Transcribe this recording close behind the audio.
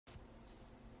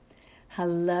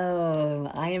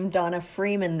Hello, I am Donna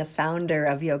Freeman, the founder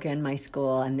of Yoga in My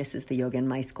School, and this is the Yoga in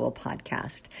My School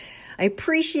podcast. I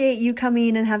appreciate you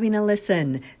coming and having a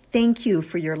listen. Thank you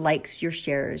for your likes, your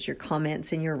shares, your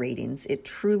comments, and your ratings. It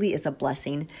truly is a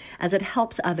blessing as it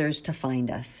helps others to find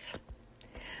us.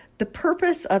 The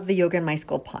purpose of the Yoga in My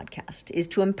School podcast is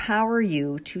to empower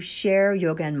you to share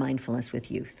yoga and mindfulness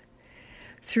with youth.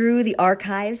 Through the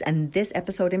archives and this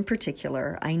episode in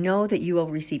particular, I know that you will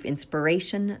receive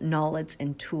inspiration, knowledge,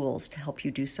 and tools to help you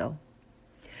do so.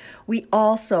 We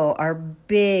also are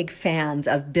big fans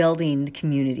of building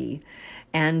community,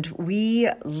 and we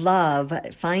love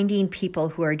finding people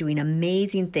who are doing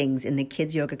amazing things in the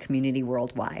kids yoga community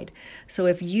worldwide. So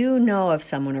if you know of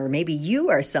someone, or maybe you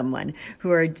are someone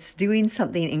who are doing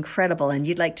something incredible and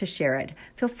you'd like to share it,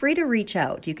 feel free to reach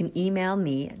out. You can email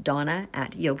me,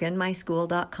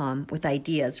 donna@yogainmyschool.com, with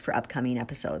ideas for upcoming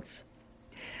episodes.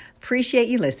 Appreciate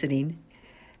you listening.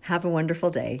 Have a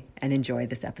wonderful day and enjoy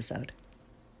this episode.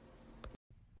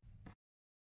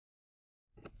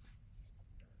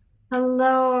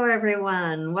 Hello,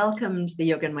 everyone. Welcome to the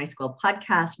Yoga in My School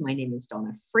podcast. My name is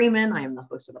Donna Freeman. I am the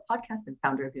host of the podcast and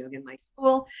founder of Yoga in My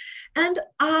School. And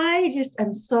I just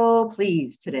am so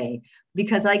pleased today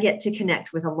because I get to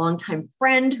connect with a longtime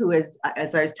friend who is,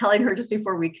 as I was telling her just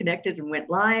before we connected and went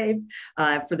live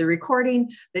for the recording,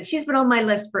 that she's been on my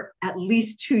list for at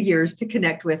least 2 years to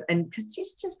connect with. And because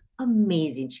she's just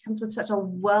amazing. She comes with such a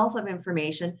wealth of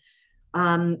information.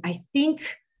 I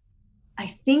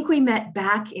think we met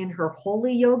back in her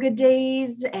holy yoga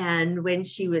days and then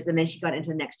she got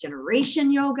into next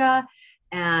generation yoga.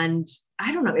 And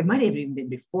I don't know, it might have even been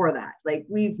before that. Like,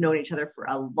 we've known each other for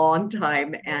a long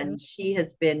time, and she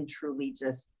has been truly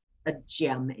just a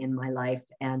gem in my life.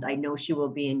 And I know she will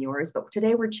be in yours. But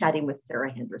today we're chatting with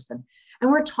Sarah Henderson, and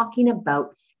we're talking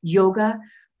about yoga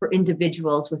for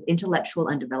individuals with intellectual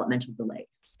and developmental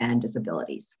delays and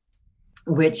disabilities,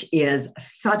 which is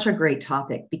such a great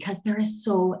topic because there is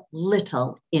so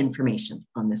little information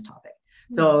on this topic.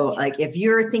 So like, if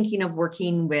you're thinking of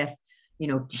working with,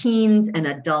 teens and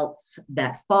adults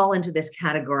that fall into this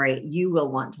category, you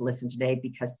will want to listen today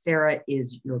because Sarah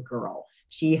is your girl.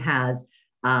 She has,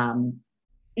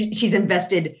 she's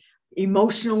invested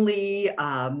emotionally,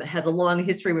 has a long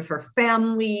history with her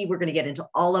family. We're going to get into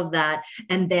all of that.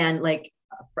 And then, like,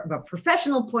 from a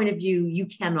professional point of view, you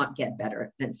cannot get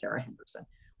better than Sarah Henderson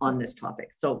on this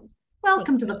topic. So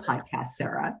welcome to the podcast,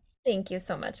 Sarah. Thank you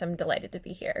so much. I'm delighted to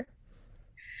be here.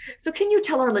 So can you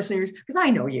tell our listeners, because I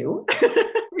know you,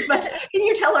 but can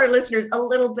you tell our listeners a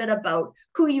little bit about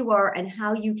who you are and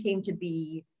how you came to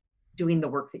be doing the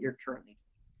work that you're currently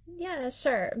doing? Yeah,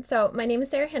 sure. So my name is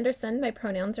Sarah Henderson. My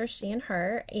pronouns are she and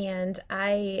her, and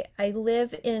I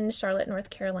live in Charlotte,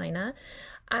 North Carolina.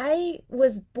 I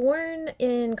was born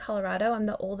in Colorado. I'm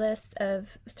the oldest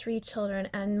of 3 children,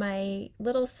 and my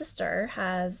little sister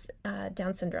has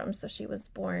Down syndrome. So she was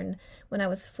born when I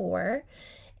was 4.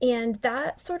 And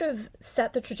that sort of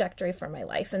set the trajectory for my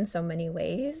life in so many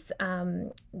ways.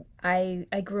 I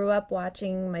grew up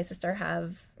watching my sister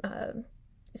have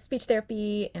speech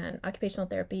therapy and occupational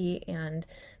therapy and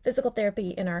physical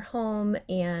therapy in our home.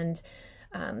 And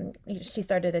she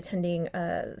started attending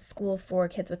a school for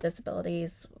kids with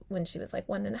disabilities when she was like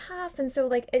 1.5. And so,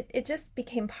 like, it just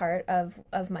became part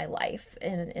of my life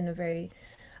in a very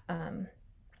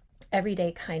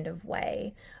everyday kind of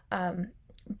way.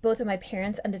 Both of my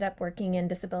parents ended up working in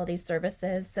disability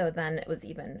services, so then it was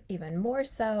even more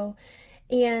so.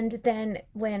 And then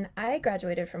when I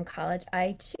graduated from college,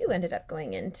 I too ended up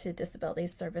going into disability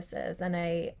services, and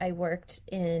I worked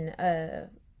in a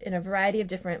variety of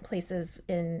different places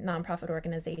in nonprofit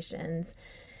organizations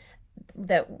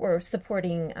that were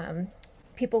supporting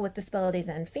people with disabilities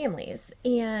and families.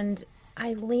 And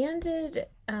I landed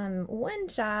one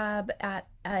job at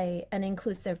an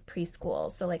inclusive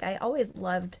preschool. So, like, I always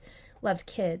loved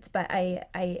kids, but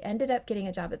I ended up getting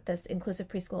a job at this inclusive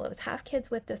preschool. It was half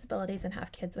kids with disabilities and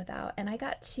half kids without. And I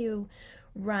got to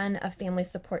run a family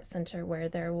support center where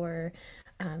there were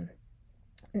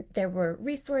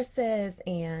resources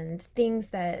and things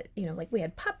that, like, we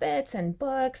had puppets and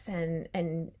books and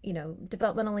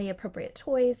developmentally appropriate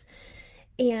toys.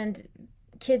 And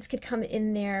kids could come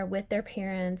in there with their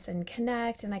parents and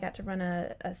connect, and I got to run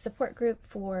a support group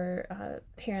for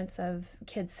parents of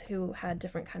kids who had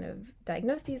different kind of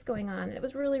diagnoses going on. And it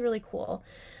was really, really cool.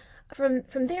 From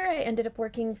there, I ended up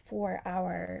working for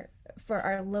our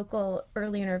local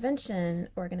early intervention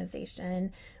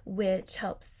organization, which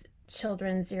helps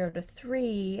children 0 to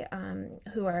 3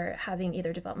 who are having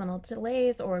either developmental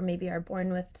delays or maybe are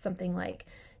born with something like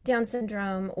Down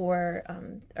syndrome or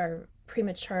are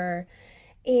premature.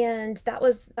 And that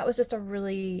was just a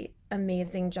really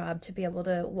amazing job to be able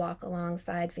to walk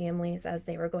alongside families as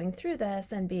they were going through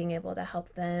this and being able to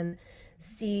help them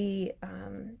see,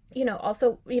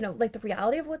 also, like the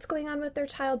reality of what's going on with their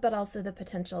child, but also the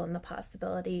potential and the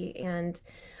possibility. And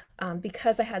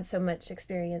because I had so much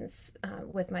experience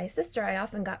with my sister, I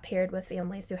often got paired with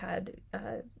families who had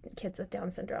kids with Down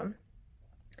syndrome.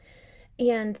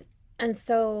 And and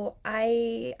so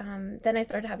I then I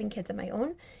started having kids of my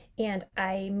own, and to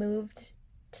I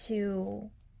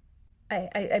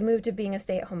moved to being a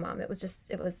stay-at-home mom. It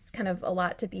was kind of a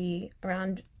lot to be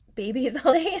around babies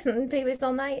all day and babies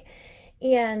all night.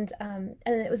 And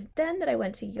it was then that I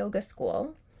went to yoga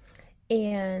school,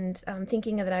 and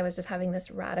thinking that I was just having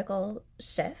this radical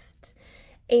shift.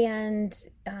 And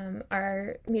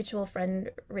our mutual friend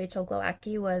Rachel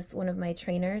Glowacki was one of my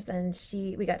trainers, and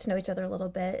we got to know each other a little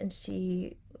bit. And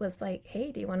she was like,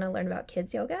 "Hey, do you want to learn about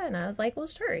kids yoga?" And I was like, "Well,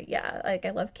 sure, yeah. Like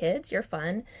I love kids. You're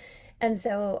fun." And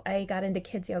so I got into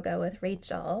kids yoga with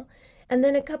Rachel. And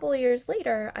then a couple of years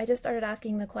later, I just started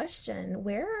asking the question,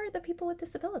 where are the people with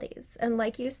disabilities? And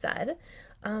like you said,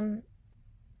 um,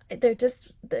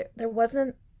 there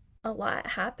wasn't a lot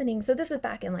happening. So this is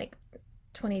back in like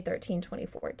 2013,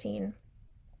 2014.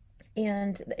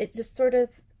 And it just sort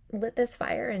of lit this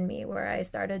fire in me where I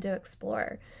started to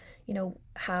explore,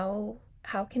 how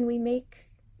can we make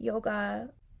yoga,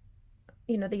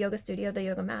 the yoga studio, the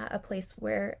yoga mat, a place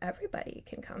where everybody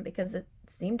can come, because it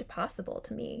seemed possible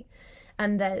to me.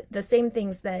 And that the same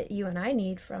things that you and I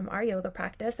need from our yoga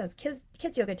practice as kids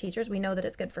yoga teachers, we know that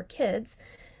it's good for kids.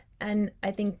 And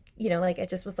I think, like it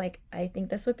just was like, I think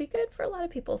this would be good for a lot of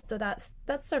people. So that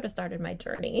sort of started my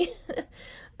journey.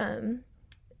 um,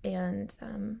 and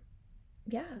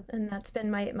yeah, and that's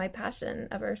been my passion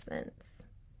ever since.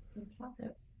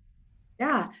 Fantastic.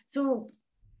 Yeah. So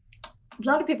a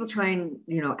lot of people try and,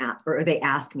 or they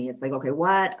ask me, it's like, okay,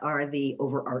 what are the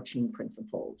overarching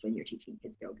principles when you're teaching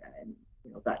kids yoga and,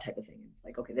 that type of thing. It's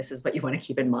like, okay, this is what you want to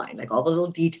keep in mind. Like all the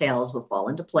little details will fall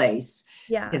into place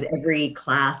Yeah. because every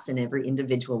class and every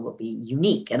individual will be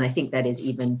unique. And I think that is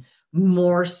even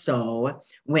more so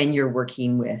when you're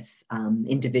working with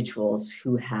individuals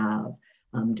who have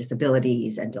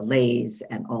disabilities and delays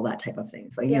and all that type of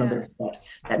thing. So, Yeah. there's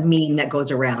that meme that goes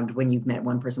around: when you've met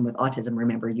one person with autism,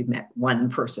 remember you've met one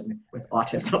person with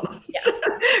autism. Yeah.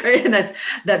 Right? And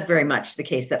that's very much the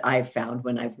case that I've found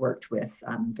when I've worked with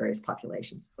various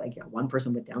populations. It's like, one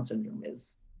person with Down syndrome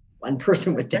is one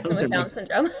person with Down Person with syndrome. Down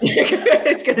syndrome.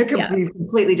 It's going to Yeah. be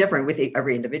completely different with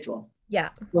every individual. Yeah.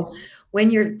 Well, when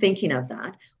you're thinking of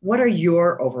that, what are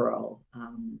your overall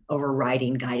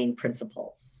overriding guiding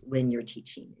principles when you're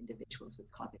teaching individuals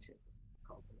with cognitive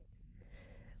difficulties?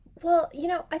 Well,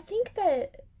 I think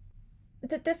that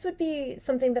this would be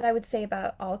something that I would say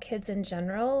about all kids in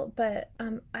general, but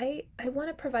I want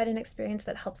to provide an experience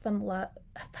that helps them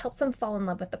fall in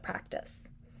love with the practice.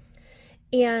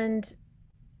 And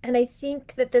I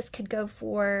think that this could go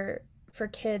for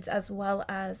kids as well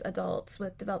as adults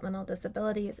with developmental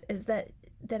disabilities, is that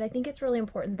I think it's really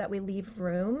important that we leave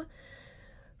room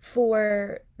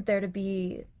for there to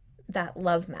be that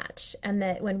love match, and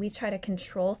that when we try to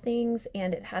control things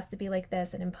and it has to be like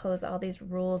this and impose all these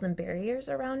rules and barriers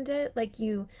around it, like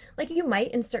you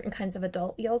might in certain kinds of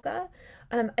adult yoga,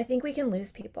 I think we can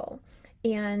lose people.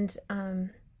 And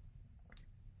um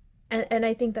and, and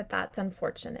I think that that's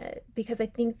unfortunate, because I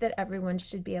think that everyone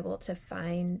should be able to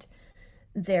find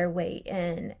their way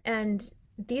in. And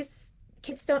these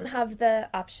kids don't have the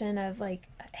option of like,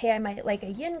 hey, I might like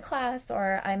a yin class,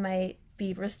 or I might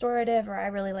be restorative, or I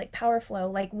really like power flow,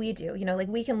 like we do. Like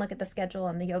we can look at the schedule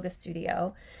on the yoga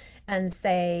studio and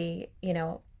say,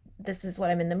 this is what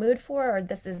I'm in the mood for, or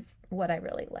this is what I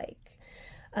really like.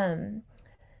 Um,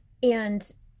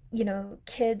 and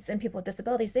kids and people with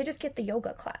disabilities, they just get the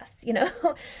yoga class.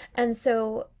 And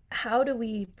so how do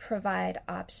we provide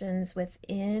options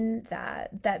within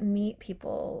that meet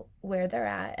people where they're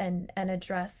at, and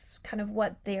address kind of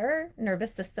what their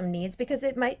nervous system needs, because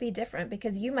it might be different,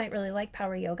 because you might really like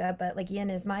power yoga, but like yin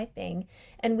is my thing,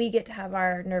 and we get to have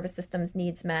our nervous system's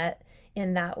needs met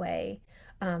in that way.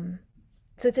 So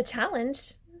it's a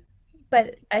challenge,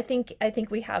 but I think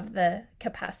we have the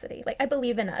capacity. Like I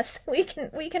believe in us. We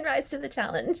can rise to the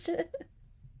challenge.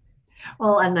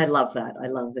 Well, and I love that. I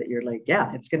love that you're like,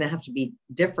 yeah, it's going to have to be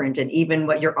different. And even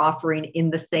what you're offering in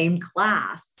the same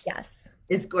class, Yes.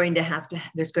 it's going to have to,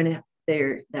 there's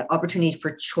that opportunity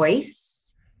for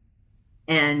choice,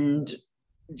 and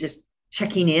just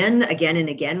checking in again and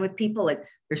again with people. Like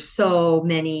there's so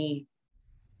many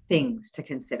things to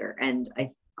consider. And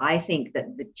I think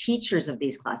that the teachers of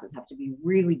these classes have to be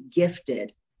really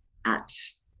gifted at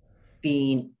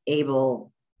being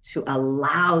able to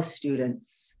allow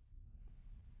students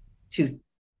to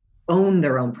own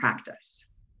their own practice.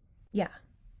 Yeah.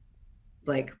 It's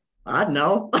like, I don't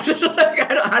know.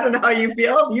 I don't know how you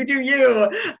feel. You do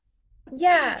you.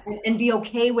 Yeah. And be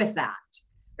okay with that,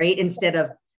 right? Instead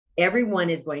of everyone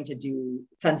is going to do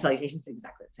sun salutations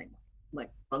exactly the same way. I'm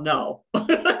like, well, no,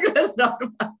 that's not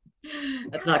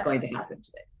going to happen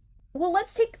today. Well,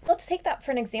 let's take that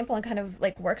for an example and kind of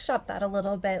like workshop that a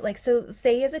little bit. Like, so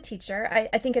say as a teacher,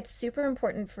 I think it's super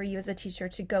important for you as a teacher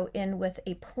to go in with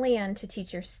a plan to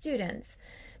teach your students,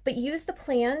 but use the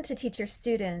plan to teach your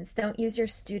students. Don't use your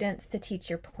students to teach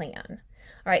your plan.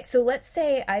 All right, so let's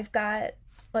say I've got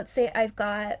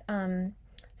sun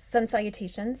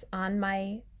salutations on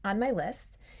my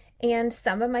list, and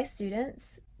some of my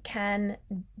students can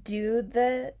do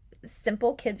the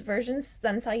simple kids version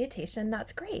sun salutation.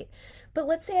 That's great. But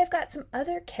let's say I've got some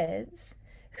other kids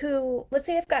let's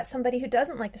say I've got somebody who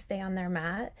doesn't like to stay on their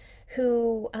mat,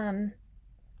 who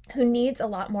needs a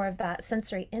lot more of that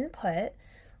sensory input.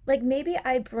 Like maybe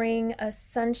I bring a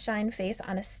sunshine face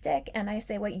on a stick and I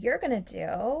say, what you're going to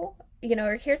do,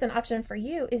 or here's an option for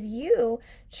you, is you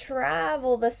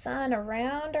travel the sun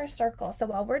around our circle. So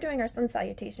while we're doing our sun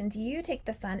salutations, you take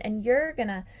the sun and you're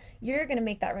gonna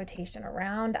make that rotation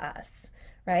around us,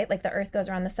 right? Like the earth goes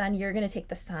around the sun, you're gonna take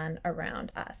the sun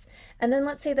around us. And then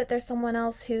let's say that there's someone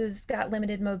else who's got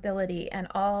limited mobility and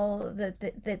all that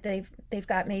they've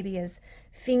got maybe is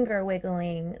finger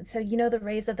wiggling. So the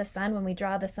rays of the sun, when we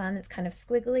draw the sun, it's kind of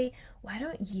squiggly. Why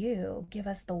don't you give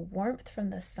us the warmth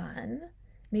from the sun?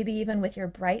 Maybe even with your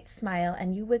bright smile,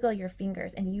 and you wiggle your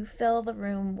fingers and you fill the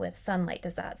room with sunlight.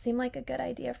 Does that seem like a good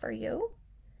idea for you?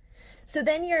 So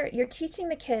then you're teaching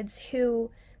the kids who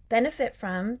benefit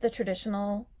from the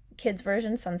traditional kids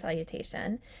version sun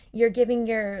salutation. You're giving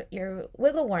your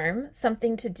wiggle worm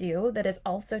something to do that is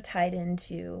also tied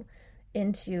into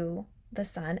the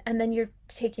sun, and then you're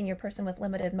taking your person with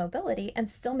limited mobility and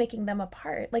still making them a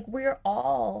part. Like we're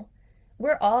all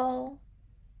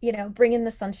bringing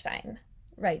the sunshine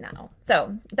right now.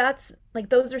 So that's like,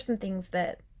 those are some things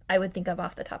that I would think of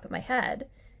off the top of my head.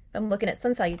 I'm looking at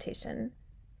sun salutation,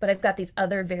 but I've got these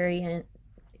other variant,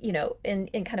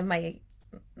 in kind of my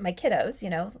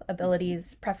kiddos,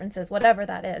 abilities, preferences, whatever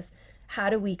that is. How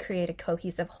do we create a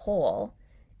cohesive whole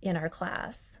in our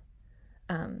class?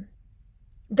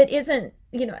 That isn't,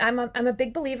 I'm a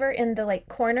big believer in the like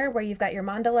corner where you've got your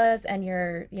mandalas and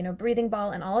your, breathing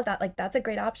ball and all of that. Like that's a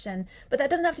great option, but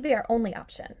that doesn't have to be our only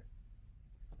option.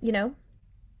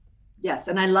 Yes.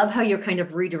 And I love how you're kind of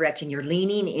redirecting, you're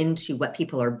leaning into what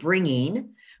people are bringing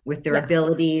with their Yeah.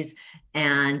 abilities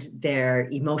and their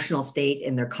emotional state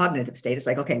and their cognitive state. It's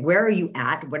like, okay, where are you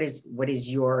at? What is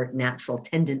your natural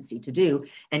tendency to do?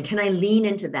 And can I lean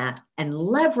into that and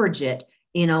leverage it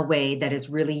in a way that is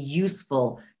really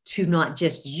useful to not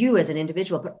just you as an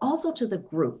individual, but also to the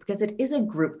group, because it is a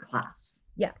group class.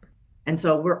 Yeah. And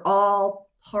so we're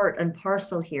all part and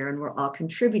parcel here, and we're all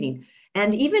contributing.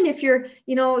 And even if you're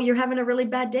having a really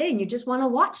bad day and you just want to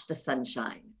watch the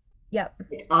sunshine. Yep.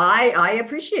 I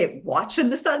appreciate watching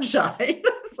the sunshine.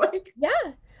 It's like,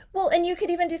 Yeah. Well, and you could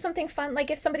even do something fun.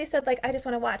 Like if somebody said like, I just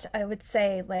want to watch, I would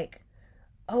say like,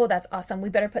 oh, that's awesome. We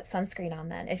better put sunscreen on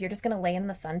then. If you're just going to lay in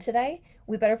the sun today,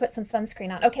 we better put some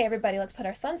sunscreen on. Okay, everybody, let's put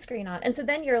our sunscreen on. And so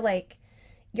then you're like,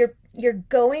 you're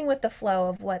going with the flow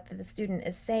of what the student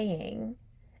is saying,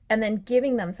 and then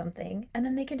giving them something, and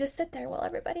then they can just sit there while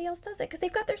everybody else does it because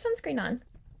they've got their sunscreen on.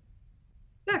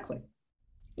 exactly.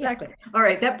 Yeah. Exactly. All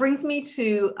right. That brings me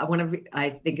to I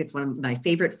think it's one of my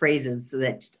favorite phrases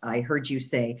that I heard you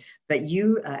say, but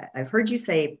I've heard you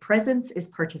say, presence is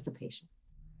participation.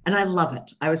 And I love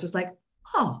it. I was just like,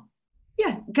 oh,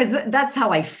 yeah, because that's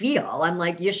how I feel. I'm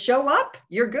like, you show up,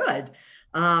 you're good.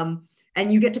 And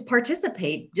you get to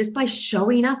participate just by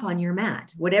showing up on your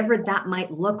mat, whatever that might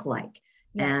look like.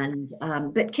 Yeah.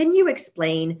 And but can you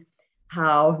explain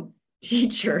how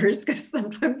teachers, because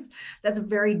sometimes that's a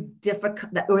very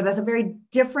difficult, or that's a very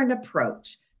different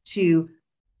approach to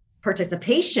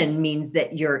participation, means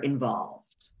that you're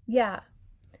involved. Yeah.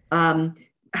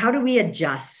 How do we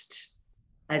adjust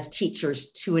as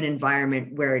teachers to an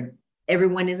environment where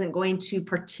everyone isn't going to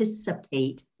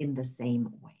participate in the same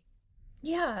way?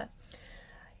 Yeah.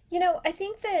 I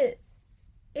think that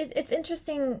it's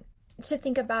interesting to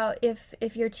think about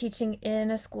if you're teaching in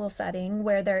a school setting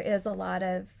where there is a lot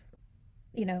of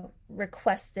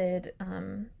requested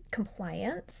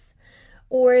compliance,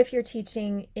 or if you're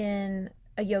teaching in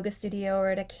a yoga studio or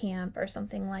at a camp or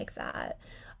something like that.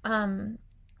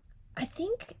 I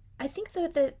think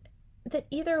that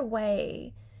either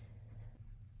way,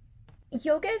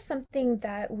 yoga is something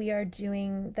that we are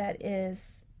doing that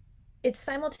is, it's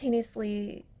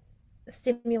simultaneously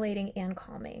stimulating and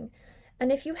calming.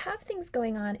 And if you have things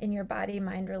going on in your body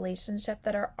mind relationship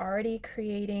that are already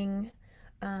creating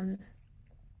um,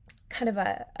 kind of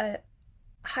a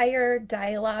higher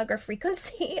dialogue or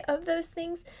frequency of those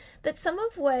things, that some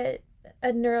of what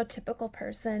a neurotypical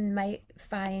person might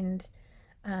find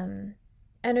um,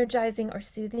 energizing or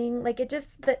soothing, like it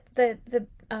just the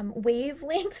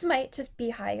wavelengths might just be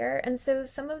higher, and so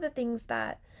some of the things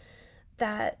that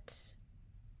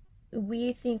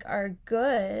we think are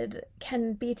good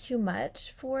can be too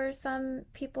much for some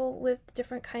people with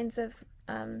different kinds of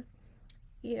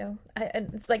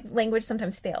it's like language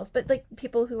sometimes fails, but like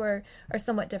people who are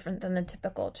somewhat different than the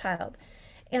typical child.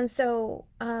 And so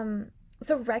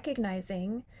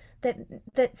recognizing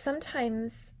that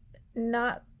sometimes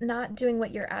not doing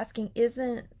what you're asking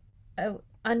isn't a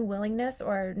unwillingness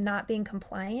or not being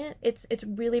compliant. It's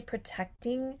really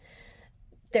protecting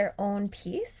their own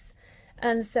peace.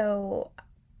 And so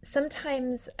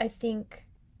sometimes I think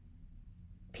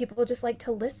people just like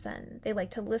to listen. They like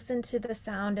to listen to the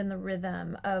sound and the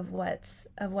rhythm of what's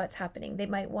happening. They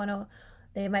might want to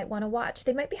watch.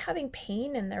 They might be having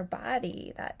pain in their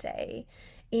body that day,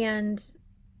 and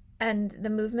the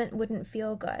movement wouldn't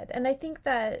feel good. And I think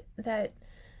that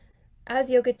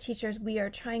as yoga teachers, we are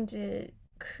trying to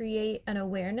create an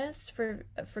awareness for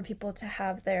people to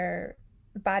have their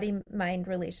body mind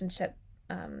relationship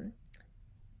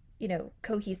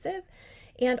cohesive,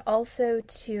 and also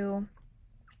to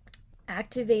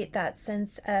activate that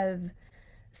sense of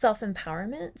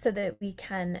self-empowerment so that we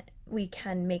can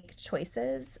make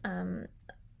choices, and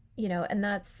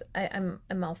that's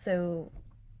I'm also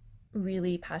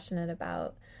really passionate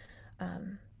about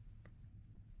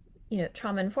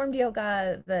trauma-informed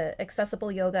yoga, the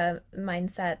accessible yoga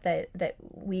mindset that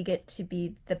we get to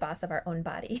be the boss of our own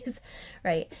bodies,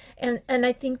 right? And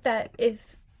I think that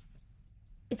if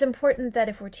it's important that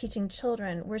if we're teaching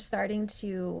children, we're starting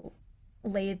to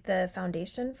lay the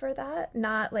foundation for that.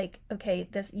 Not like, okay,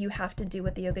 this, you have to do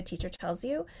what the yoga teacher tells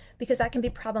you, because that can be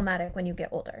problematic when you get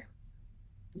older,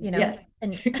 Yes,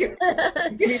 and it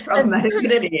can be problematic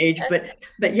at any age,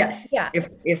 but yes, yeah,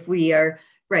 if we are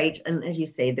right, and as you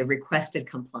say, the requested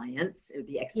compliance or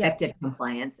the yeah, expected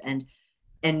compliance, and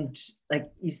like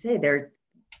you say,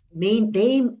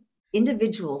 they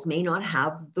individuals may not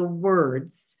have the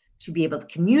words to be able to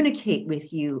communicate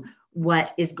with you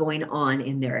what is going on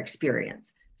in their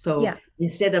experience. So yeah,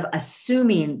 instead of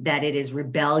assuming that it is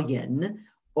rebellion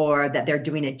or that they're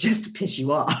doing it just to piss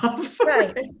you off,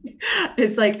 right,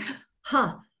 it's like,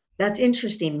 huh, that's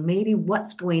interesting. Maybe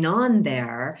what's going on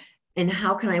there and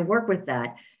how can I work with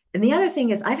that? And the other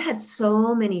thing is, I've had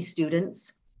so many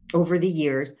students over the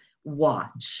years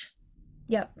watch,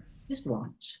 yep, just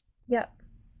watch. yep,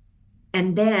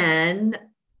 And then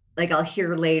like I'll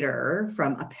hear later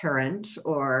from a parent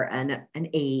or an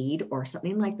aide or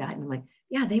something like that. And I'm like,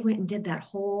 yeah, they went and did that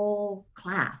whole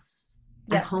class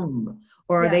at yep, home.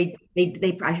 Or yeah,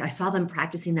 I saw them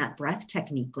practicing that breath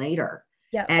technique later,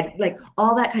 yep, and like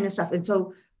all that kind of stuff. And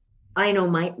so I know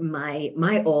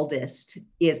my oldest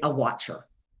is a watcher.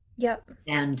 yep,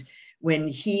 And when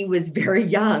he was very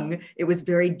young, it was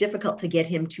very difficult to get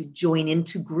him to join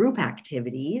into group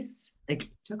activities. Like it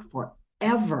took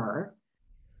forever.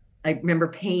 I remember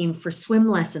paying for swim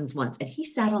lessons once, and he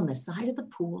sat on the side of the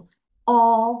pool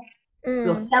all,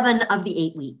 well, mm, 7 of the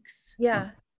 8 weeks.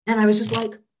 yeah, And I was just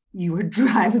like, you were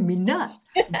driving me nuts.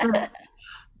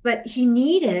 But he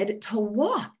needed to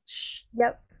watch.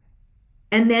 yep,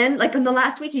 And then, like in the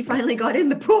last week, he finally got in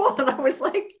the pool, and I was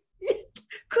like,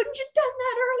 couldn't you done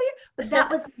that earlier? But that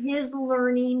was his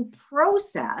learning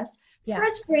process. yeah,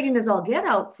 Frustrating as all get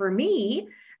out for me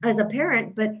as a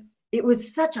parent, but it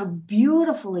was such a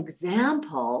beautiful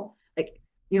example. Like,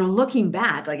 looking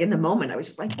back, like in the moment, I was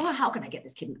just like, wow, how can I get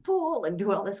this kid in the pool and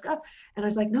do all this stuff? And I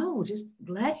was like, no, just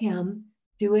let him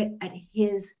do it at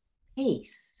his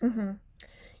pace. hmm,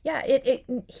 yeah. It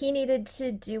he needed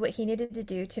to do what he needed to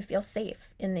do to feel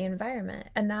safe in the environment,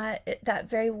 and that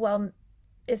very well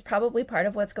is probably part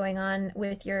of what's going on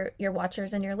with your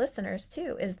watchers and your listeners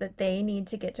too, is that they need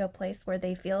to get to a place where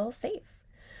they feel safe.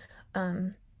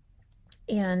 Um,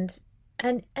 and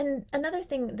and another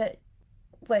thing that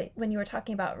what when you were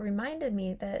talking about reminded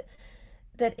me that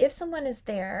if someone is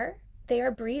there, they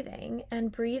are breathing,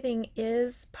 and breathing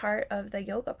is part of the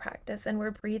yoga practice, and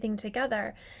we're breathing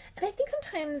together. And I think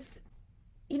sometimes,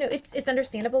 it's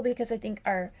understandable, because I think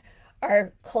our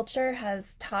culture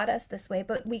has taught us this way,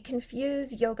 but we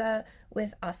confuse yoga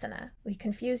with asana. We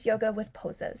confuse yoga with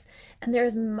poses. And there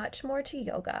is much more to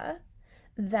yoga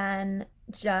than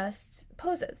just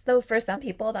poses. Though for some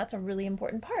people, that's a really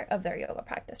important part of their yoga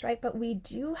practice, right? But we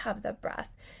do have the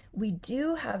breath. We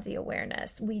do have the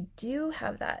awareness. We do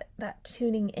have that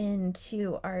tuning in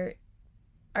to our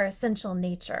essential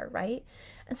nature, right?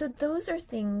 And so those are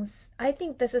things, I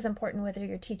think this is important whether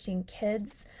you're teaching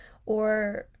kids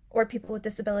or people with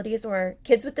disabilities or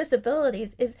kids with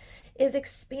disabilities is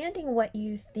expanding what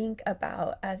you think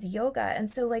about as yoga. And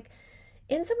so like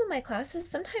in some of my classes,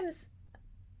 sometimes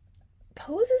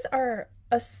poses are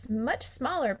a much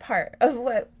smaller part of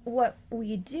what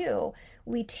we do.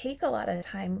 We take a lot of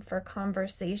time for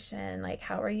conversation, like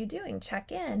how are you doing?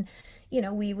 Check in.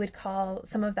 We would call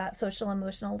some of that social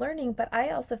emotional learning, but I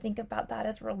also think about that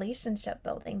as relationship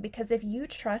building, because if you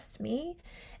trust me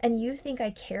and you think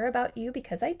I care about you,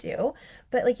 because I do,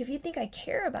 but like if you think I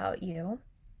care about you,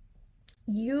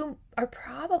 you are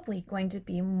probably going to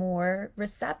be more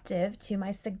receptive to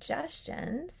my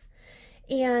suggestions.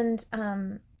 And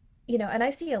and I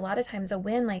see a lot of times a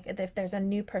win, like if there's a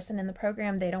new person in the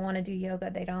program, they don't want to do yoga,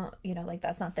 they don't, like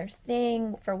that's not their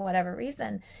thing for whatever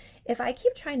reason. If I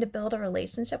keep trying to build a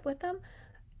relationship with them,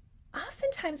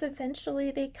 oftentimes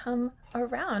eventually they come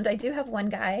around. I do have one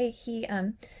guy, he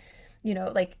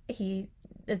like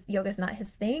yoga's not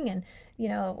his thing, and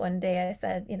one day I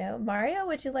said, Mario,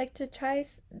 would you like to try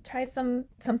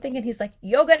something? And he's like,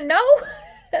 yoga, no.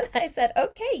 And I said,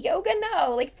 okay, yoga,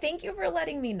 no. Like, thank you for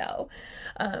letting me know.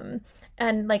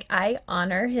 And like I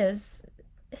honor his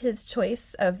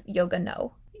choice of yoga,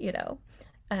 no,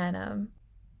 and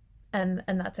and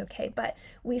that's okay. But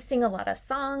we sing a lot of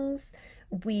songs.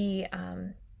 We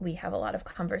have a lot of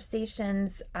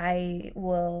conversations. I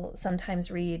will sometimes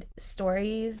read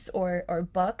stories or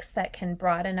books that can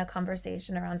broaden a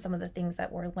conversation around some of the things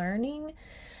that we're learning.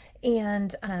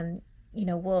 And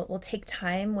we'll take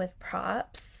time with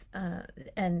props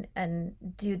and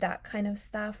do that kind of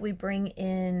stuff. We bring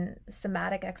in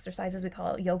somatic exercises. We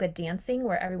call it yoga dancing,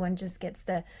 where everyone just gets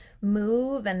to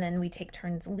move, and then we take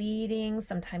turns leading.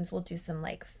 Sometimes we'll do some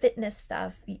like fitness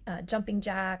stuff, jumping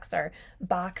jacks or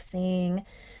boxing,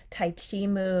 tai chi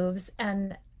moves,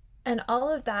 and all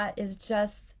of that is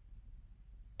just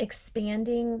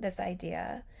expanding this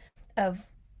idea of,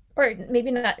 or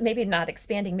maybe not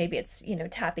expanding, maybe it's,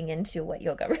 tapping into what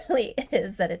yoga really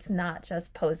is, that it's not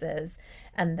just poses,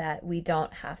 and that we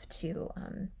don't have to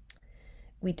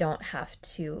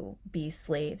be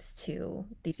slaves to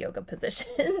these yoga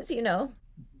positions.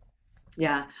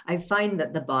 Yeah, I find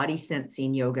that the body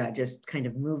sensing yoga, just kind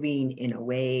of moving in a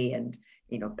way, and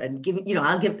and giving,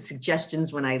 I'll give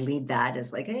suggestions when I lead that.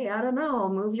 It's like, hey, I don't know,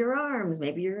 move your arms.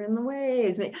 Maybe you're in the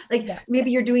waves.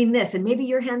 Maybe you're doing this, and maybe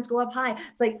your hands go up high.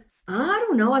 It's like, I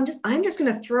don't know. I'm just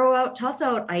going to toss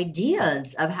out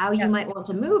ideas of how you might want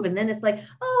to move. And then it's like,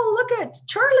 oh, look at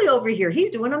Charlie over here.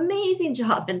 He's doing an amazing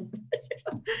job. And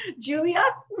Julia,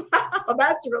 wow,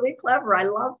 that's really clever. I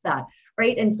love that.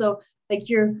 Right. And so like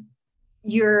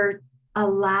you're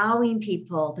allowing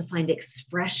people to find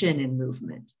expression in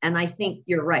movement. And I think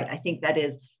you're right. I think that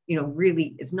is,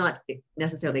 really, it's not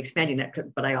necessarily expanding it,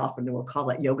 but I often will call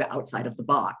it yoga outside of the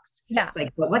box. Yeah. It's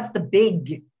like, well, what's the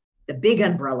big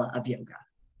umbrella of yoga,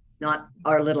 not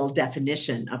our little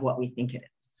definition of what we think it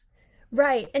is.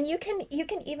 Right. And you can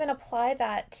even apply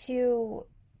that to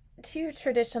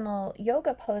traditional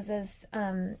yoga poses.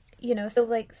 So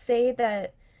like say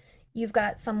that you've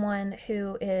got someone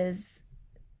who is,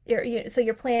 so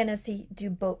your plan is to do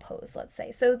boat pose, let's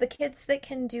say. So the kids that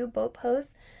can do boat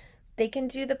pose, they can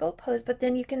do the boat pose, but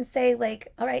then you can say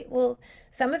like, all right, well,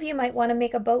 some of you might want to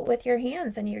make a boat with your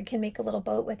hands, and you can make a little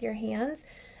boat with your hands.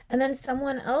 And then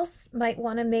someone else might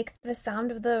want to make the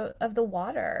sound of the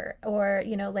water, or,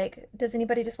 like, does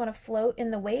anybody just want to float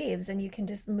in the waves, and you can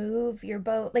just move your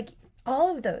boat? Like,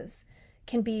 all of those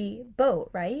can be boat,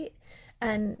 right?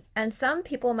 And some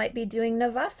people might be doing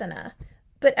Navasana,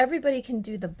 but everybody can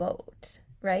do the boat,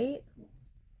 right?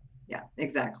 Yeah,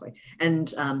 exactly.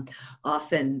 And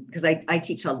often, because I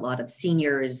teach a lot of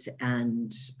seniors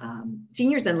and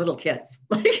little kids.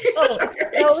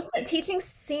 So teaching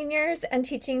seniors and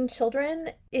teaching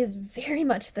children is very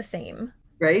much the same.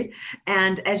 Right.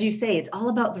 And as you say, it's all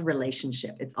about the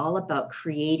relationship. It's all about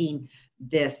creating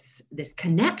this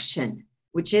connection,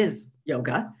 which is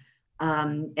yoga.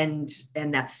 And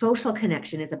that social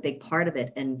connection is a big part of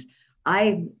it. And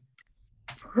I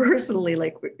personally,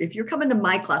 like, if you're coming to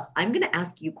my class, I'm going to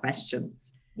ask you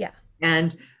questions. Yeah.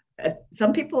 And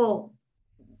some people,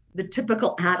 the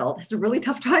typical adult, has a really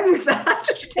tough time with that.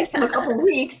 It takes them a couple of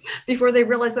weeks before they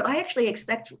realize that I actually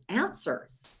expect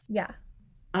answers. Yeah.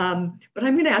 But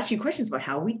I'm going to ask you questions about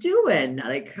how we doing,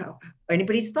 like how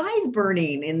anybody's thighs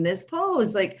burning in this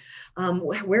pose, like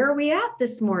where are we at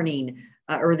this morning?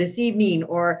 or this evening,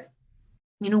 or,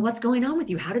 what's going on with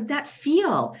you? How did that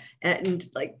feel? And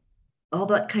like all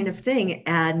that kind of thing.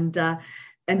 And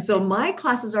so my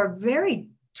classes are very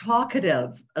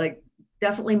talkative, like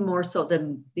definitely more so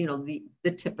than,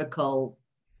 the typical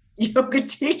yoga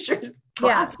teachers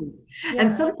Yeah. classes. And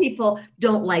Yeah. some people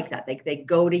don't like that. They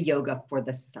go to yoga for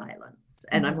the silence.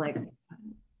 And I'm Mhm. like,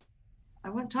 I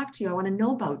want to talk to you. I want to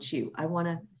know about you. I want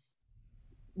to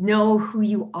know who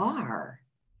you are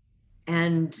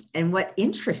and what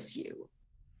interests you,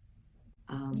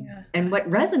 Yeah. and what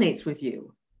resonates with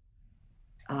you.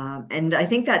 And I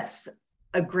think that's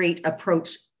a great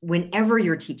approach whenever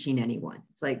you're teaching anyone.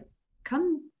 It's like,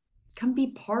 come come be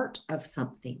part of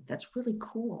something that's really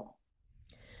cool.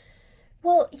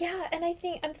 Well, yeah, and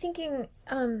I'm thinking,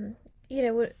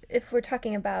 if we're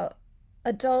talking about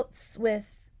adults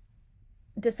with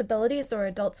disabilities or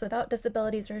adults without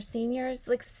disabilities or seniors,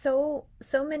 like so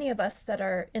many of us that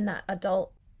are in that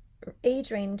adult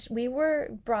age range, we were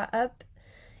brought up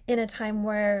in a time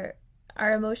where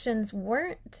our emotions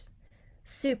weren't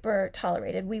super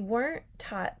tolerated. We weren't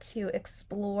taught to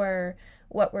explore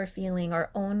what we're feeling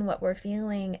or own what we're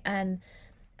feeling. And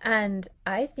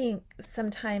I think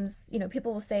sometimes,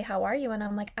 people will say, "How are you?" And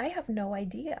I'm like, I have no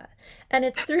idea. And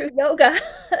it's through yoga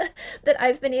that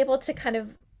I've been able to kind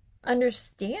of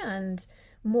understand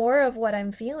more of what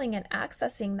I'm feeling and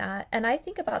accessing that. And I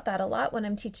think about that a lot when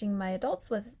I'm teaching my adults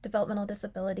with developmental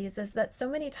disabilities, is that so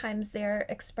many times their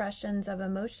expressions of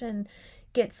emotion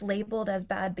gets labeled as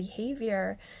bad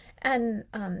behavior. And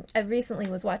I recently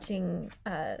was watching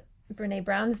Brene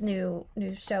Brown's new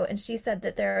show, and she said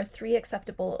that there are three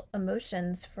acceptable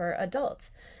emotions for adults: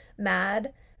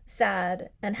 mad, sad,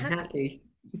 and I'm happy.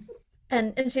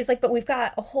 happy. And she's like, but we've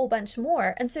got a whole bunch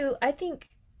more. And so I think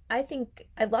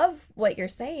I love what you're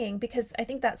saying, because I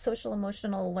think that social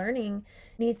emotional learning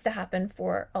needs to happen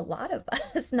for a lot of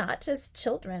us, not just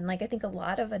children. Like I think a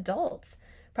lot of adults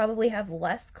probably have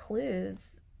less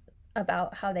clues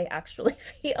about how they actually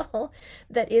feel,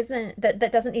 that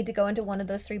doesn't need to go into one of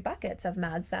those three buckets of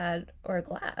mad, sad, or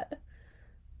glad.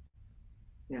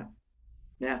 Yeah,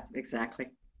 yeah, exactly.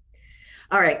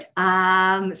 All right.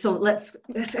 So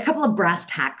there's a couple of brass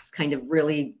tacks, kind of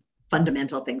really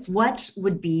fundamental things. What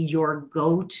would be your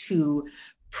go-to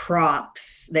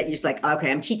props that you're just like, okay,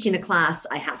 I'm teaching a class,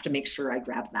 I have to make sure I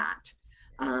grab that?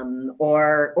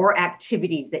 Or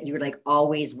activities that you would like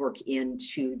always work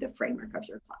into the framework of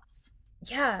your class.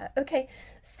 Yeah. Okay.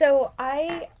 So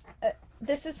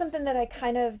this is something that I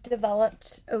kind of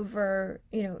developed over,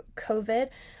 COVID.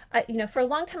 For a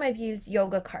long time I've used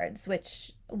yoga cards,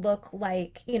 which look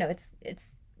like, it's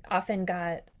often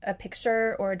got a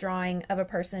picture or a drawing of a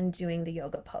person doing the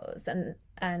yoga pose,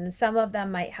 and some of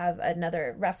them might have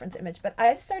another reference image, but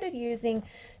I've started using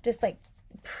just like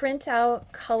print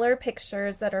out color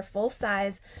pictures that are full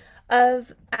size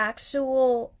of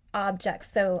actual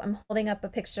objects. So I'm holding up a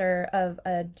picture of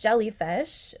a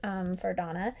jellyfish, for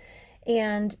Donna,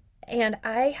 and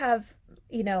I have,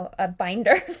 a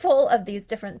binder full of these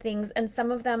different things, and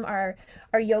some of them are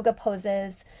yoga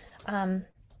poses. Um,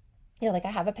 like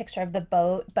I have a picture of the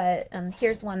boat, but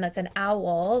here's one that's an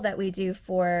owl that we do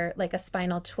for like a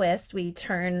spinal twist. We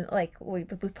turn, like we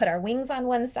put our wings on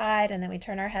one side and then we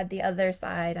turn our head the other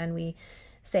side and we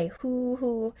say hoo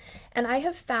hoo. And I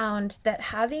have found that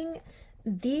having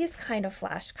these kind of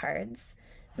flashcards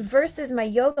versus my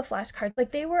yoga flashcards, like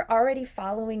they were already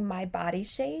following my body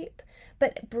shape,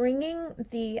 but bringing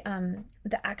the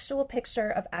actual picture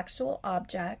of actual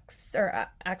objects or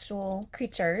actual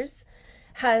creatures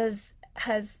has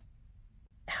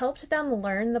helped them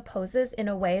learn the poses in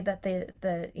a way that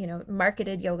the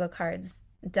marketed yoga cards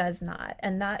does not.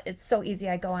 And that it's so easy.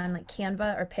 I go on like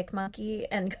Canva or PicMonkey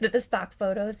and go to the stock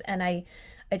photos, and I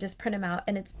just print them out,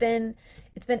 and it's been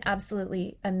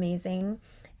absolutely amazing.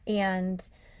 And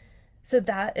so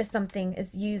that is something,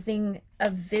 is using a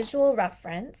visual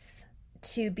reference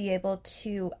to be able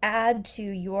to add to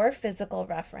your physical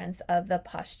reference of the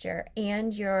posture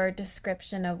and your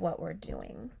description of what we're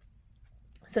doing.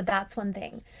 So that's one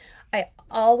thing. I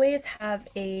always have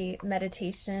a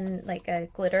meditation, like a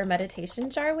glitter meditation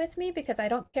jar with me, because I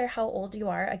don't care how old you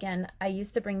are. Again, I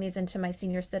used to bring these into my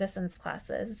senior citizens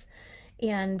classes,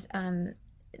 and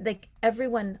like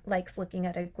everyone likes looking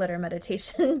at a glitter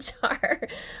meditation jar.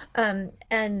 And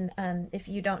if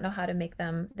you don't know how to make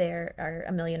them, there are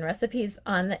a million recipes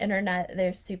on the internet.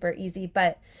 They're super easy,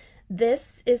 but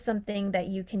this is something that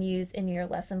you can use in your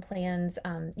lesson plans.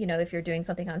 If you're doing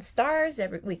something on stars,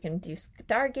 we can do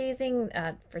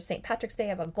stargazing. For St. Patrick's Day, I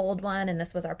have a gold one, and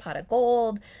this was our pot of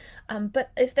gold.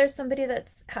 But if there's somebody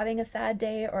that's having a sad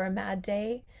day or a mad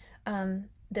day,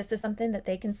 This is something that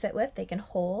they can sit with, they can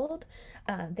hold.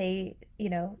 It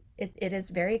is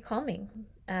very calming.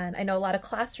 And I know a lot of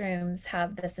classrooms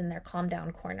have this in their calm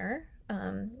down corner,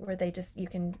 where you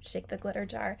can shake the glitter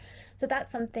jar. So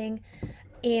that's something.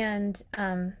 And,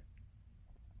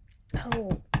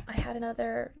 I had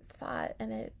another thought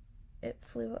and it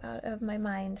flew out of my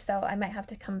mind. So I might have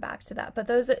to come back to that. But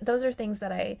those are things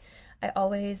that I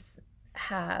always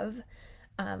have,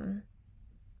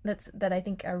 that I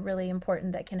think are really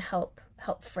important, that can help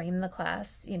frame the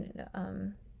class, in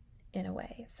a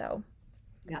way. So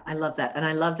yeah, I love that. And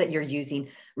I love that you're using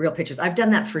real pictures. I've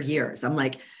done that for years. I'm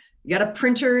like, you got a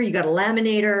printer, you got a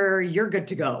laminator, you're good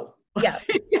to go. Yeah.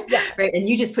 Yeah. Right. And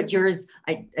you just put yours,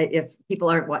 if people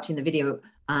aren't watching the video,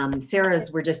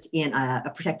 Sarah's were just in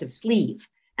a protective sleeve,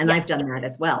 and yeah. I've done that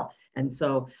as well. And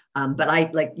so, but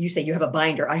like you say, you have a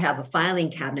binder. I have a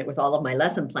filing cabinet with all of my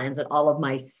lesson plans and all of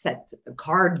my sets of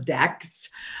card decks,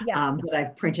 yeah. That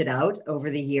I've printed out over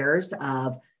the years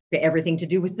of everything to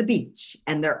do with the beach.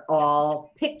 And they're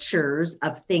all pictures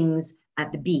of things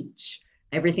at the beach.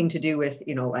 Everything to do with,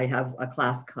 I have a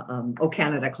class,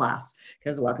 Canada class,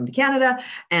 because welcome to Canada.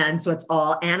 And so it's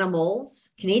all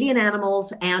animals, Canadian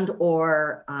animals, and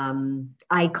or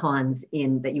icons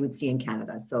that you would see in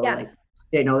Canada. So yeah. Like,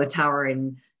 the tower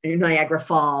in Niagara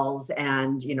Falls,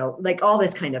 and, like all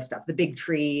this kind of stuff, the big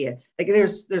tree, like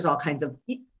there's all kinds of,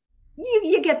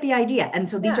 you get the idea. And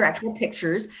so these yeah. are actual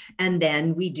pictures. And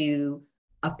then we do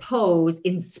a pose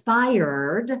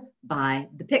inspired by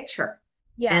the picture.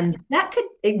 Yeah. And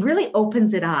it really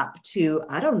opens it up to,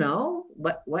 I don't know,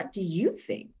 what do you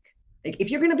think? Like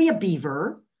if you're going to be a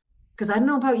beaver, because I don't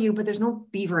know about you, but there's no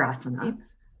beaver asana.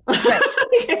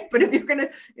 Right. But if you're going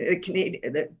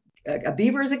to, a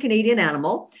beaver is a Canadian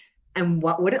animal, and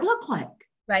what would it look like?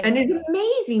 Right. And it's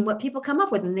amazing what people come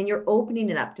up with. And then you're opening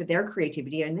it up to their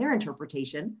creativity and their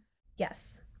interpretation.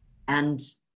 Yes. And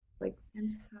like,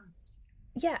 fantastic.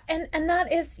 Yeah. And that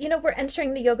is, we're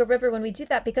entering the yoga river when we do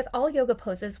that, because all yoga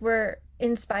poses were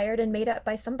inspired and made up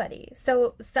by somebody.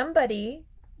 So somebody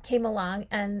came along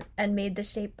and made the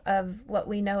shape of what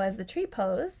we know as the tree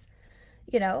pose,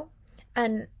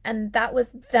 and that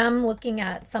was them looking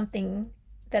at something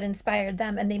that inspired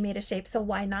them, and they made a shape. So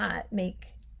why not make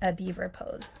a beaver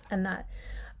pose? And that,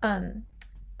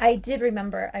 I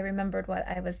remembered what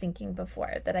I was thinking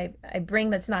before, that I bring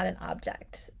that's not an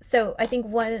object. So I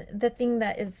think the thing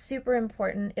that is super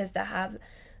important is to have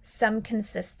some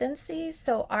consistency.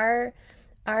 So our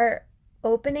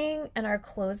opening and our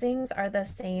closings are the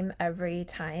same every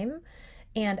time.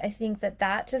 And I think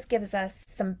that just gives us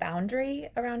some boundary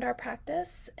around our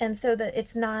practice. And so that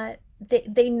it's not,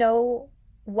 they know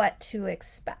what to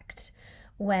expect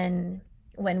when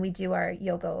we do our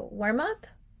yoga warm-up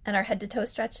and our head to toe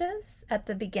stretches at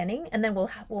the beginning, and then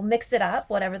we'll mix it up,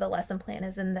 whatever the lesson plan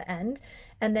is in the end.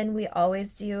 And then we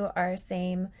always do our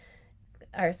same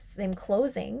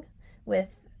closing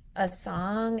with a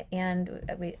song, and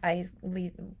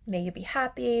we may you be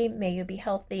happy, may you be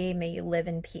healthy, may you live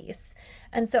in peace.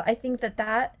 And so I think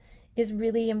that is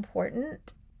really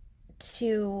important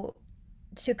to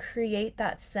create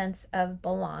that sense of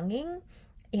belonging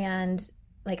and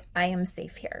like, I am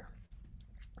safe here.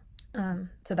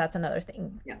 So that's another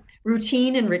thing. Yeah.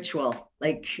 Routine and ritual,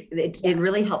 like it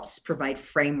really helps provide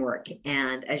framework.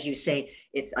 And as you say,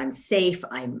 I'm safe.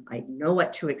 I know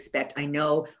what to expect. I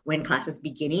know when class is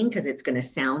beginning, because it's going to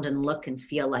sound and look and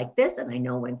feel like this. And I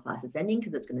know when class is ending,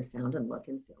 because it's going to sound and look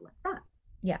and feel like that.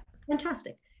 Yeah.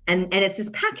 Fantastic. And it's this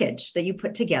package that you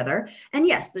put together. And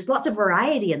yes, there's lots of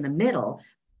variety in the middle,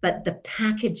 but the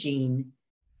packaging,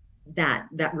 that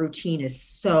routine is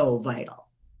so vital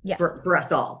for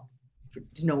us all.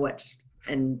 To know what,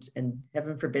 and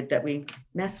heaven forbid that we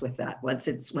mess with that. Once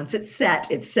it's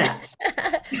set, it's set.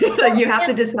 You have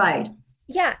to decide.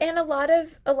 Yeah, and a lot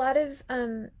of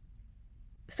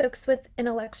folks with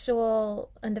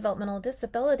intellectual and developmental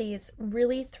disabilities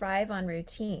really thrive on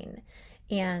routine.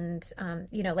 And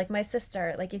like my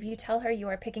sister, like if you tell her you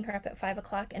are picking her up at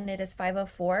 5:00 and it is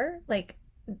 5:04, like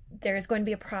there's going to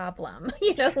be a problem.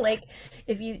 Like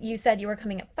if you said you were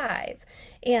coming at 5,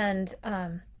 and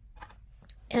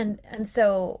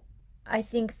so I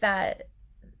think that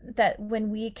when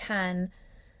we can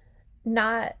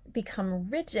not become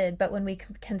rigid, but when we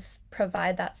can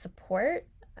provide that support,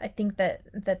 I think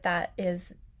that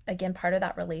is, again, part of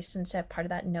that relationship, part of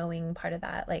that knowing, part of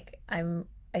that, like,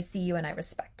 I see you and I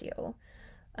respect you.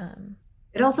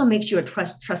 It also makes you a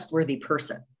trustworthy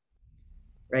person,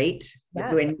 right?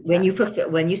 Yeah.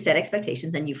 When you set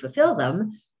expectations and you fulfill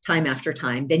them time after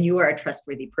time, then you are a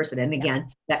trustworthy person. And again,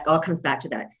 that all comes back to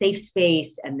that safe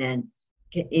space. And then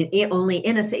only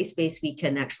in a safe space we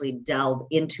can actually delve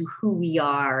into who we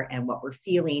are and what we're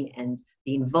feeling, and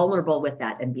being vulnerable with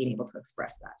that and being able to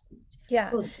express that.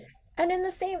 Yeah. And in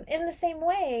the same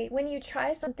way, when you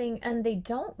try something and they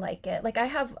don't like it, like I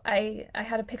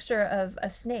had a picture of a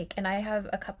snake, and I have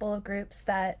a couple of groups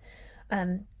that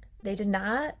they did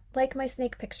not like my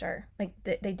snake picture. Like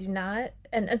they do not,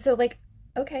 and so like,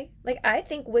 okay, like I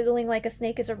think wiggling like a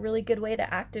snake is a really good way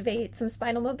to activate some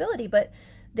spinal mobility, but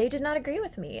they did not agree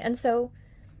with me. And so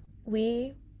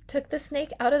we took the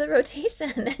snake out of the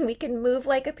rotation and we can move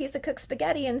like a piece of cooked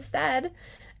spaghetti instead,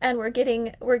 and we're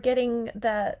getting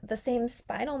the same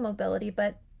spinal mobility,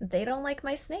 but they don't like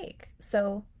my snake.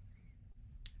 So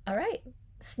all right, Thank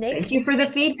snake you for the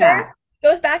feedback.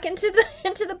 goes back into the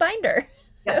into the binder.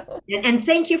 Yeah. And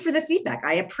thank you for the feedback.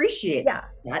 I appreciate Yeah.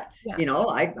 that. Yeah.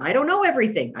 I don't know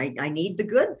everything. I need the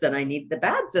goods and I need the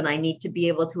bads, and I need to be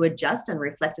able to adjust and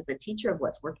reflect as a teacher of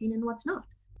what's working and what's not.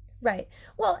 Right.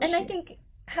 Well, and I think,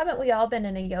 haven't we all been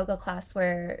in a yoga class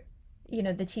where,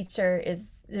 the teacher is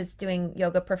doing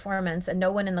yoga performance and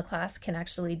no one in the class can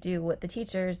actually do what the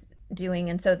teacher's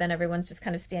doing, and so then everyone's just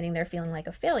kind of standing there feeling like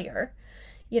a failure.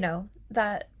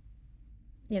 That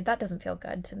that doesn't feel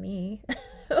good to me.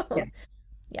 Yeah.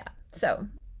 Yeah. So,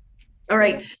 All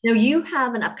right. Now you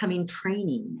have an upcoming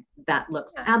training that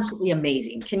looks yeah. absolutely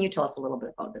amazing. Can you tell us a little bit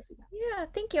about this event? Yeah,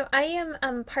 thank you. I am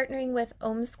partnering with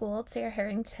Om School, Sarah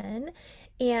Harrington,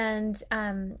 and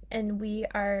we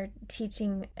are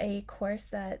teaching a course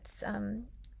that's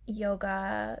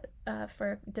yoga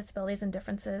for disabilities and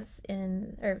differences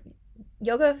in, or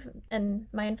yoga and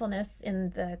mindfulness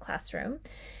in the classroom.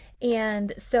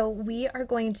 And so we are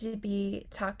going to be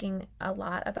talking a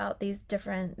lot about these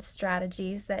different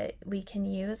strategies that we can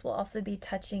use. We'll also be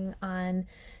touching on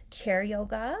chair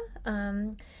yoga,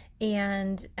 and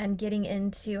getting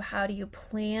into how do you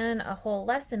plan a whole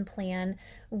lesson plan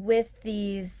with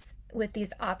these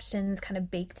options kind of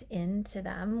baked into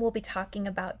them. We'll be talking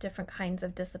about different kinds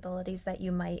of disabilities that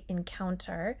you might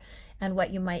encounter and what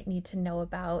you might need to know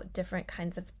about different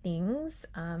kinds of things.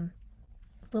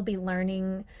 We'll be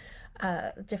learning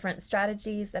different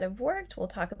strategies that have worked. We'll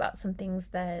talk about some things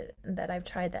that I've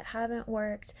tried that haven't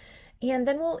worked. And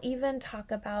then we'll even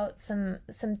talk about some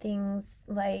things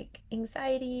like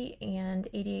anxiety and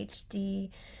ADHD,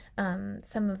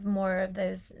 some of more of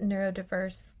those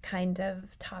neurodiverse kind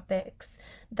of topics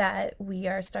that we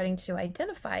are starting to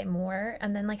identify more.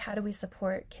 And then like, how do we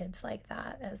support kids like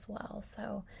that as well?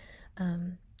 So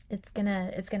it's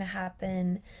gonna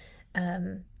happen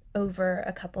over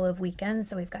a couple of weekends,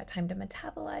 so we've got time to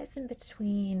metabolize in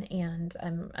between, and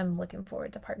I'm looking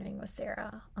forward to partnering with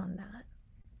Sarah on that.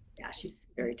 Yeah, she's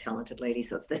a very talented lady.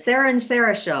 So it's the Sarah and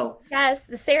Sarah show. Yes,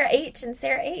 the Sarah H and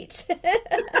Sarah H.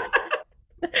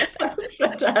 That's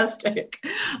fantastic.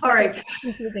 All right.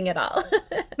 Confusing it all.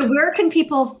 So where can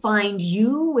people find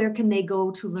you? Where can they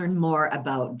go to learn more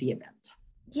about the event?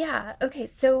 Yeah. Okay.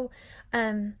 So,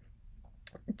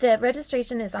 the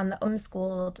registration is on the Om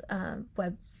Schooled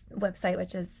website,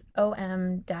 which is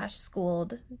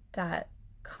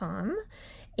om-schooled.com.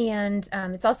 And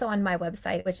it's also on my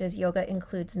website, which is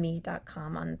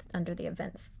yogaincludesme.com. Under the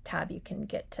events tab, you can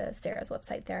get to Sarah's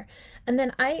website there. And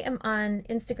then I am on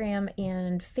Instagram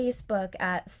and Facebook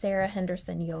at Sarah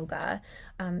Henderson Yoga.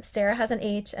 Sarah has an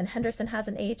H and Henderson has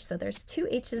an H, so there's two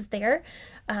H's there.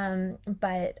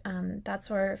 But that's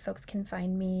where folks can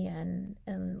find me and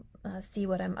see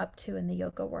what I'm up to in the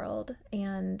yoga world.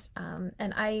 And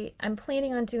I'm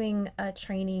planning on doing a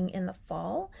training in the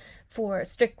fall for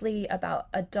strictly about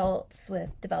adults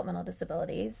with developmental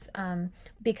disabilities,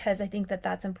 because I think that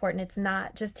that's important. It's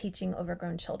not just teaching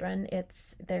overgrown children.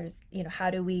 There's how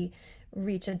do we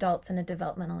reach adults in a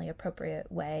developmentally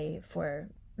appropriate way for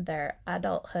their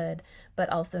adulthood, but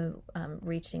also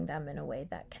reaching them in a way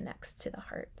that connects to the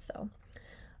heart. So,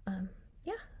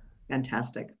 yeah.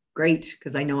 Fantastic. Great,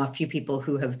 because I know a few people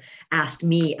who have asked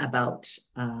me about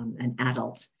an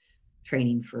adult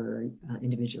training for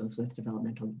individuals with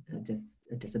developmental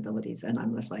disabilities, and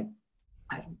I'm just like,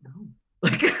 I don't know.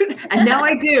 And now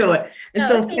I do. And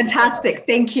so fantastic.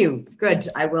 Thank you. Good.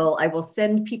 I will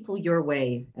send people your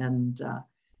way, and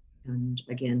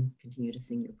again continue to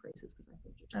sing your praises, because I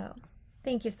think you're just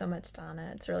thank you so much,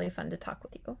 Donna. It's really fun to talk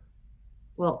with you.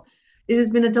 Well, it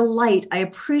has been a delight. I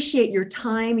appreciate your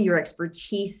time, your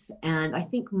expertise, and I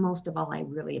think most of all, I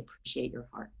really appreciate your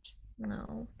heart.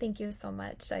 No, thank you so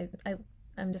much.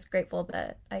 I'm just grateful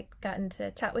that I gotten to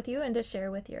chat with you and to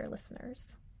share with your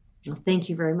listeners. Well, thank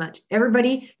you very much.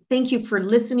 Everybody, thank you for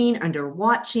listening and or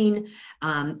watching.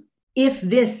 if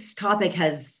this topic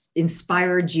has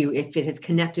inspired you, if it has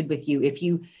connected with you,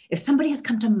 if somebody has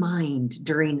come to mind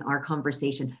during our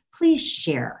conversation, please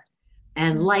share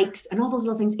and likes and all those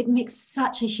little things. It makes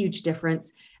such a huge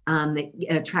difference. That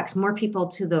attracts more people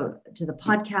to the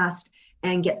podcast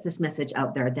and gets this message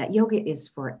out there that yoga is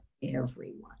for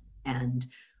everyone. And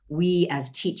we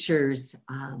as teachers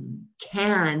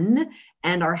can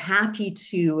and are happy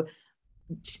to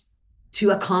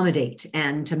accommodate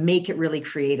and to make it really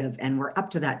creative. And we're up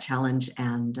to that challenge,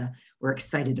 and we're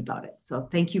excited about it. So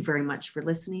thank you very much for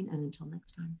listening. And until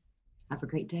next time, have a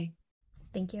great day.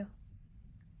 Thank you.